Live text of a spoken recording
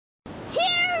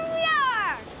Here we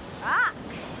are!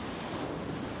 Rocks.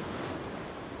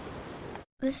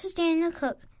 This is Daniel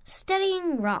Cook,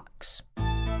 studying rocks.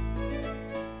 I'm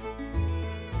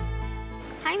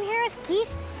here with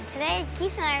Keith. Today,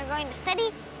 Keith and I are going to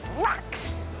study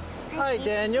rocks. Hi,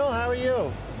 Daniel. How are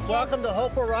you? Welcome to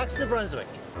Hopewell Rocks, New Brunswick.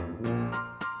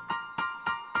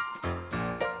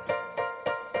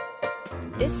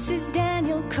 This is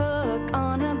Daniel Cook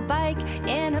on a bike,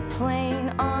 in a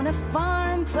plane, on a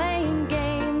farm, playing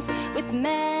games with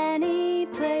many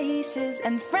places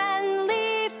and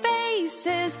friendly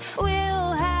faces.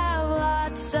 We'll have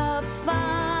lots of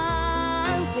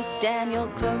fun with Daniel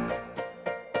Cook.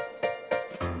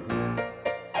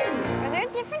 Are there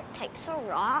different types of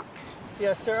rocks?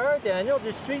 Yes, there are, Daniel.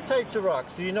 There's 3 types of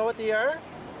rocks. Do you know what they are?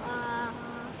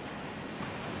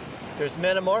 There's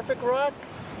metamorphic rock,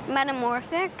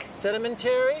 Metamorphic,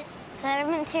 sedimentary,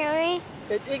 sedimentary,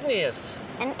 and igneous.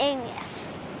 and igneous.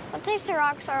 What types of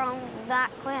rocks are on that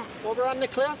cliff? Well, they're on the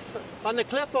cliff. On the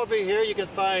cliff over here, you can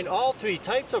find all 3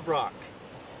 types of rock.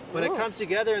 When it comes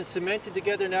together and cemented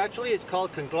together naturally, it's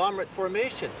called conglomerate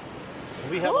formation. And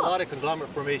we have a lot of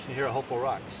conglomerate formation here at Hopewell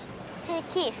Rocks. Hey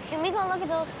Keith, can we go look at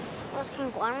those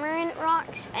conglomerate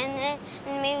rocks and then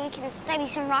maybe we can study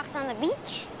some rocks on the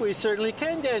beach? We certainly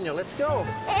can, Daniel. Let's go.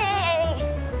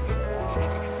 Hey!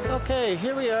 Okay,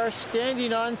 here we are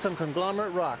standing on some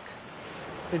conglomerate rock.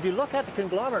 If you look at the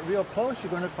conglomerate real close,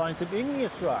 you're going to find some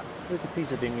igneous rock. There's a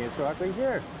piece of igneous rock right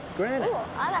here, granite. Ooh,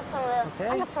 I got some of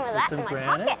that some in my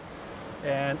granite. pocket.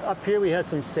 And up here we have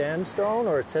some sandstone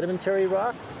or sedimentary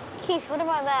rock. Keith, what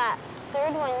about that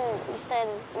third one you said,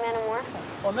 metamorphic?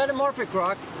 Well, metamorphic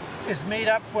rock is made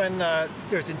up when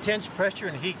there's intense pressure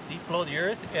and heat deep below the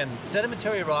earth, and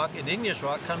sedimentary rock and igneous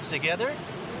rock comes together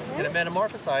and it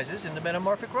metamorphosizes into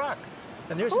metamorphic rock.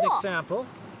 And there's an example.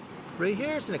 Right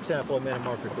here's an example of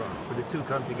metamorphic rock where the 2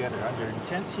 come together under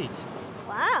intense heat.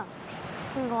 Wow.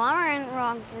 Conglomerate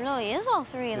rock really is all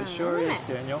 3 of them, It sure isn't is, it?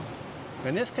 Daniel.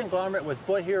 And this conglomerate was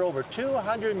put here over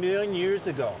 200 million years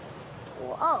ago.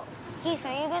 Whoa. Keith,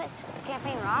 are you good at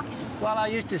skipping rocks? Well, I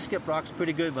used to skip rocks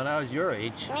pretty good when I was your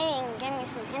age. Maybe you can give me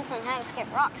some hints on how to skip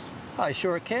rocks. I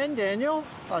sure can, Daniel.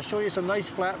 I'll show you some nice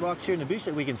flat rocks here in the beach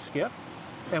that we can skip.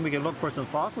 And we can look for some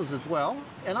fossils as well.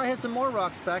 And I have some more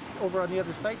rocks back over on the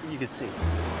other side that you can see.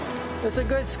 There's some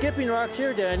good skipping rocks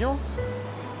here, Daniel.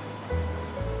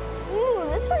 Ooh,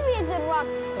 this would be a good rock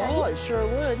to study. Oh, it sure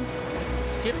would.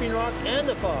 Skipping rock and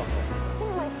a fossil. I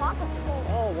think my pocket's full.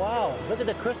 Oh, wow. Look at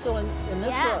the crystal in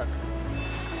this rock.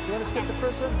 You want to skip the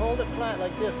first one? Hold it flat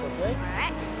like this, okay? All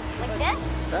right. Like this?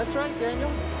 That's right,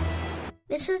 Daniel.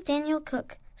 This is Daniel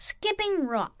Cook, skipping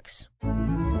rocks.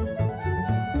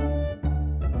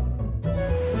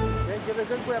 Okay, give it a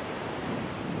good whip.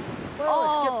 Well, I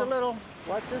skipped a little.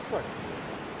 Watch this one.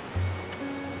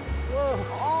 Whoa.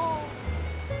 Oh.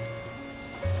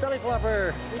 Belly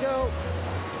flopper. Here you go.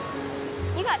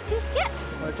 You got 2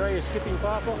 skips. Want to try your skipping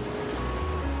fossil?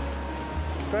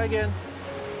 Try again.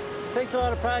 Takes a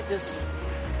lot of practice.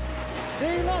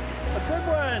 See, look, a good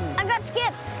one. I got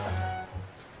skips.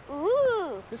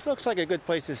 Ooh. This looks like a good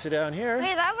place to sit down here.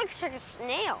 Hey, that looks like a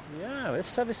snail. Yeah,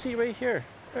 let's have a seat right here.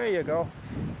 There you go.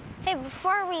 Hey,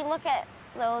 before we look at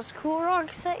those cool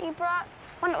rocks that you brought,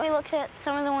 why don't we look at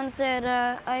some of the ones that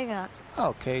I got?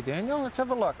 Okay, Daniel, let's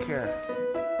have a look here.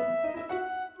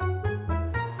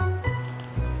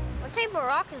 What type of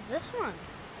rock is this one?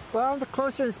 Well, the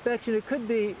closer inspection, it could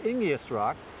be igneous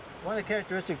rock. One of the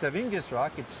characteristics of igneous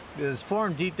rock, it is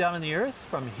formed deep down in the earth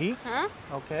from heat. Huh?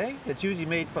 Okay, it's usually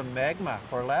made from magma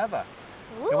or lava.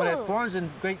 Ooh. And when it forms in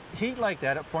great heat like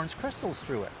that, it forms crystals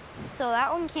through it. So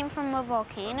that one came from a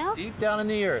volcano? Deep down in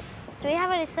the earth. Do we have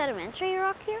any sedimentary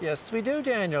rock here? Yes, we do,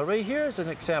 Daniel. Right here is an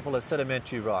example of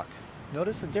sedimentary rock.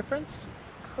 Notice the difference?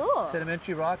 Cool.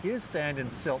 Sedimentary rock is sand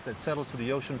and silt that settles to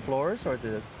the ocean floors or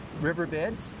the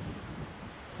riverbeds,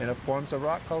 and it forms a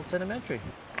rock called sedimentary.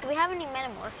 Do we have any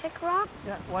metamorphic rock?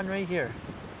 Yeah, one right here.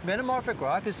 Metamorphic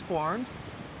rock is formed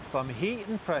from heat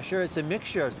and pressure. It's a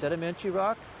mixture of sedimentary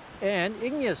rock and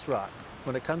igneous rock.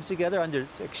 When it comes together under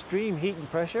extreme heat and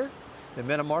pressure, it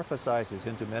metamorphosizes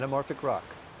into metamorphic rock.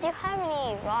 Do you have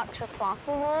any rocks with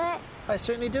fossils in it? I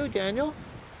certainly do, Daniel.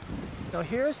 Now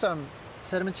here's some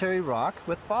sedimentary rock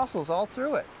with fossils all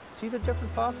through it. See the different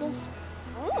fossils?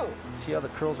 Ooh. See how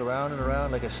it curls around and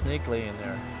around like a snake laying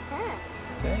there? Yeah.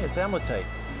 Okay, it's amotite.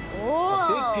 Whoa.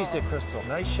 A big piece of crystal,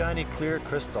 nice shiny clear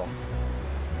crystal.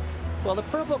 Well, the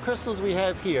purple crystals we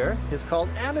have here is called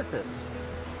amethyst.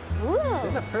 Ooh.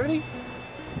 Isn't that pretty?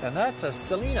 And that's a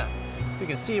selena. You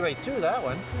can see right through that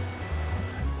one.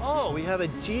 Oh, we have a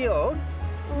geode.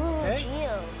 Ooh, Okay.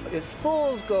 geo. It's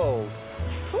fool's gold.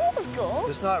 fool's gold?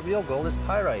 It's not real gold, it's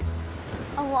pyrite.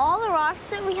 Of all the rocks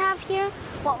that we have here,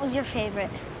 what was your favorite?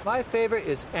 My favorite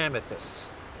is amethyst.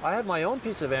 I have my own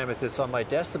piece of amethyst on my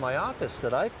desk in my office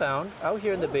that I found out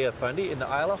here in the Bay of Fundy in the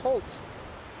Isle of Holt.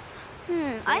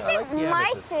 I think like the my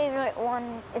amethyst. favorite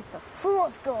one is the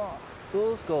fool's gold.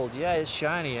 Fool's gold, yeah, it's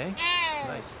shiny, eh? And,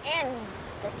 Nice.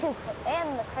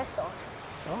 and the crystals.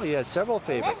 Oh, yeah, several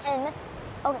favorites.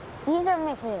 Okay, these are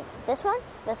my favorites. This one,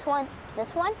 this one,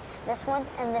 this one, this one,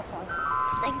 and this one.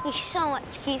 Thank you so much,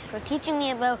 Keith, for teaching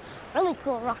me about really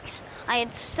cool rocks. I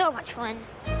had so much fun.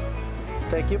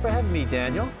 Thank you for having me,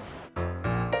 Daniel.